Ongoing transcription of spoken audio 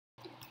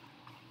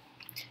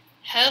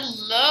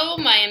Hello,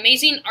 my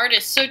amazing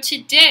artists. So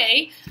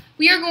today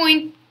we are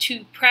going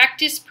to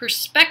practice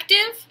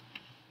perspective,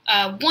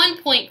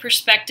 1-point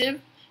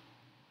perspective,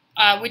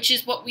 which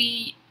is what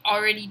we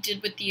already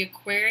did with the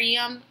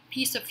aquarium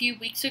piece a few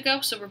weeks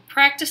ago. So we're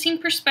practicing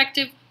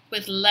perspective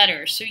with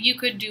letters. So you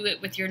could do it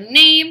with your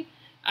name,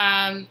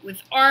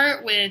 with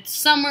art, with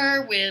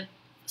summer, with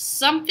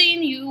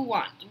something you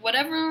want,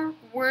 whatever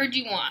word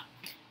you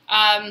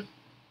want.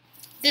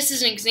 This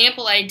is an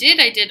example I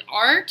did. I did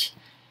art.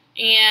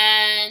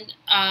 And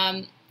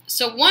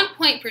so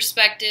 1-point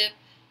perspective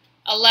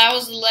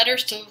allows the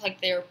letters to look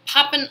like they're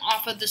popping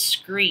off of the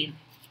screen.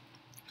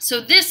 So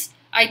this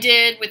I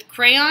did with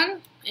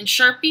crayon and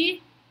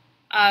Sharpie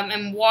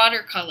and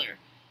watercolor.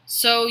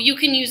 So you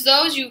can use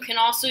those. You can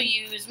also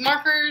use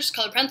markers,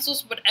 colored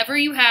pencils, whatever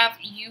you have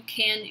you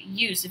can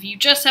use. If you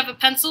just have a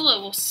pencil,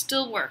 it will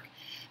still work.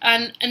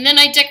 And then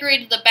I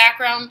decorated the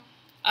background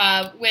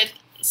with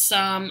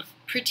some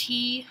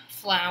pretty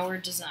flower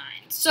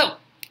designs. So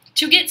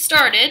to get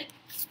started,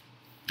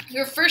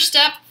 your first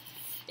step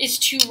is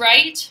to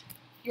write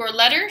your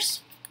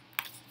letters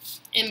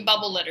in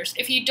bubble letters.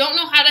 If you don't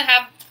know how to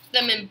have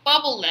them in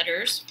bubble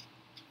letters,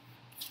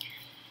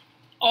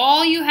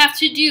 all you have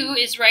to do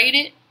is write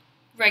it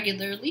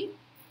regularly,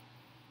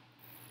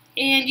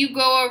 and you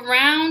go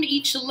around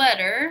each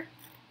letter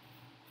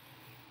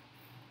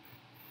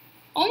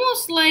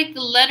almost like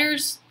the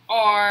letters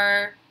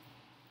are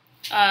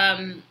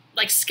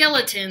like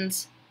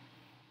skeletons,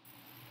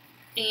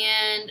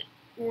 and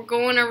we're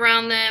going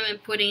around them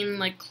and putting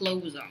like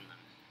clothes on them.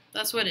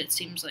 That's what it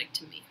seems like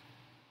to me.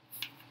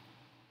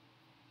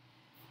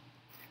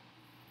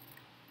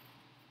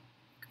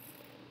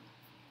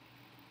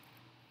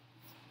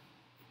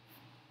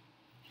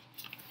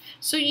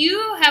 So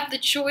you have the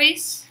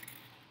choice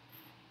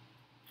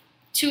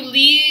to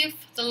leave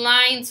the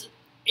lines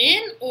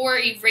in or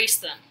erase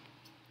them.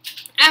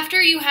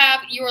 After you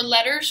have your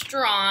letters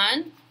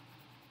drawn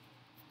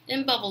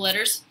in bubble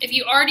letters, if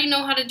you already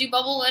know how to do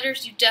bubble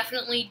letters, you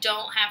definitely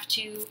don't have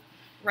to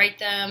write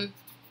them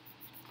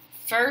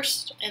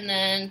first and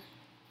then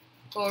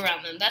go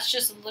around them. That's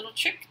just a little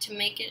trick to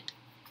make it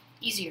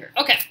easier.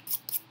 Okay,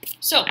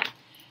 so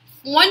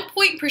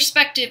 1-point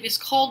perspective is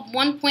called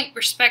 1-point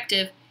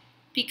perspective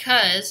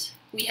because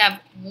we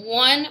have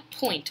 1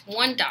 point,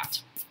 1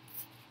 dot.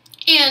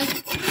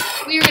 And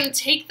we are going to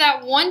take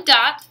that 1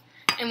 dot,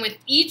 and with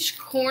each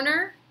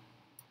corner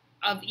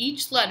of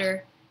each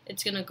letter,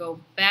 it's going to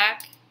go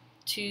back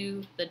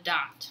to the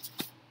dot.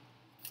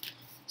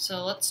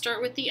 So let's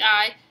start with the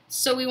I.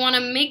 So we want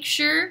to make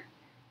sure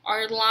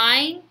our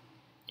line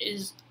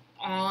is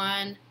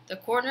on the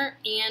corner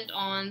and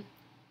on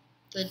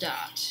the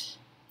dot.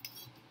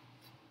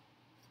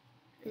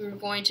 And we're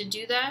going to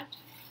do that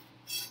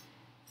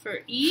for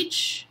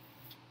each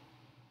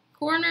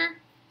corner.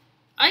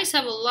 I's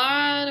have a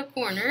lot of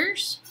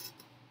corners,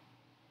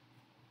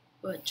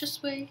 but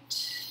just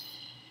wait.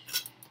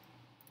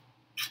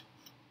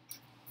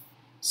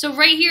 So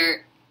right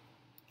here,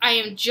 I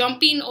am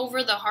jumping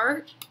over the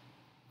heart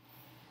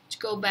to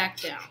go back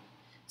down.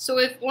 So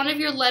if one of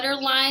your letter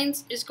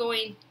lines is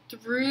going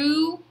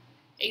through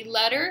a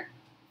letter,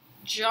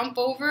 jump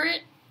over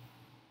it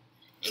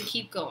and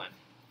keep going.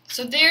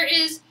 So there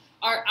is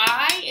our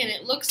I, and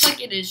it looks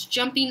like it is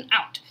jumping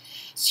out.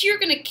 So you're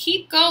going to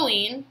keep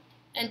going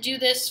and do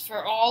this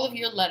for all of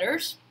your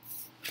letters,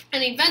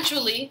 and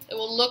eventually it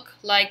will look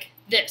like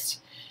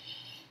this.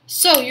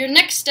 So your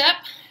next step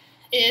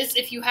is,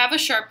 if you have a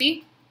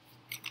Sharpie,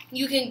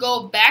 you can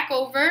go back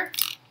over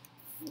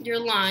your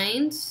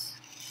lines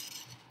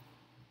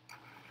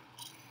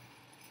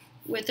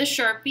with a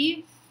Sharpie.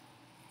 You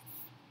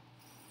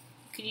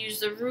could use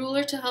the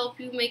ruler to help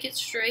you make it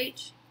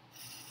straight.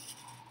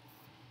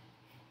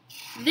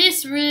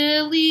 This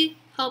really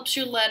helps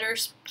your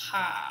letters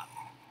pop.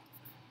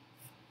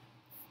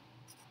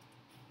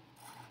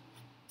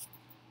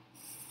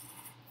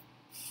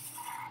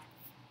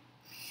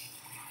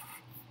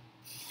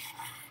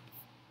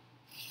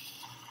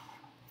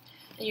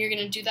 And you're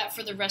going to do that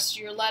for the rest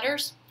of your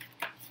letters.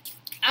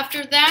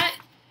 After that,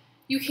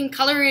 you can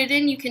color it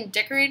in, you can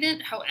decorate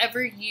it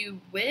however you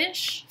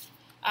wish.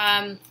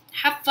 Have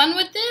fun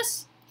with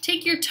this.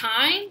 Take your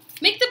time.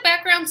 Make the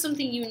background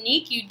something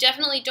unique. You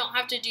definitely don't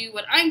have to do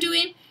what I'm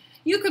doing.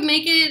 You could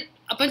make it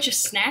a bunch of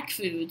snack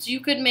foods.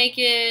 You could make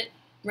it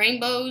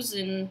rainbows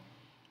and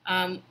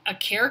a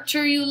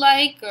character you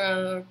like,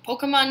 or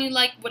Pokemon you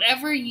like.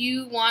 Whatever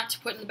you want to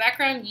put in the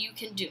background, you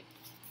can do.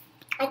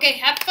 Okay,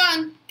 have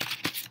fun.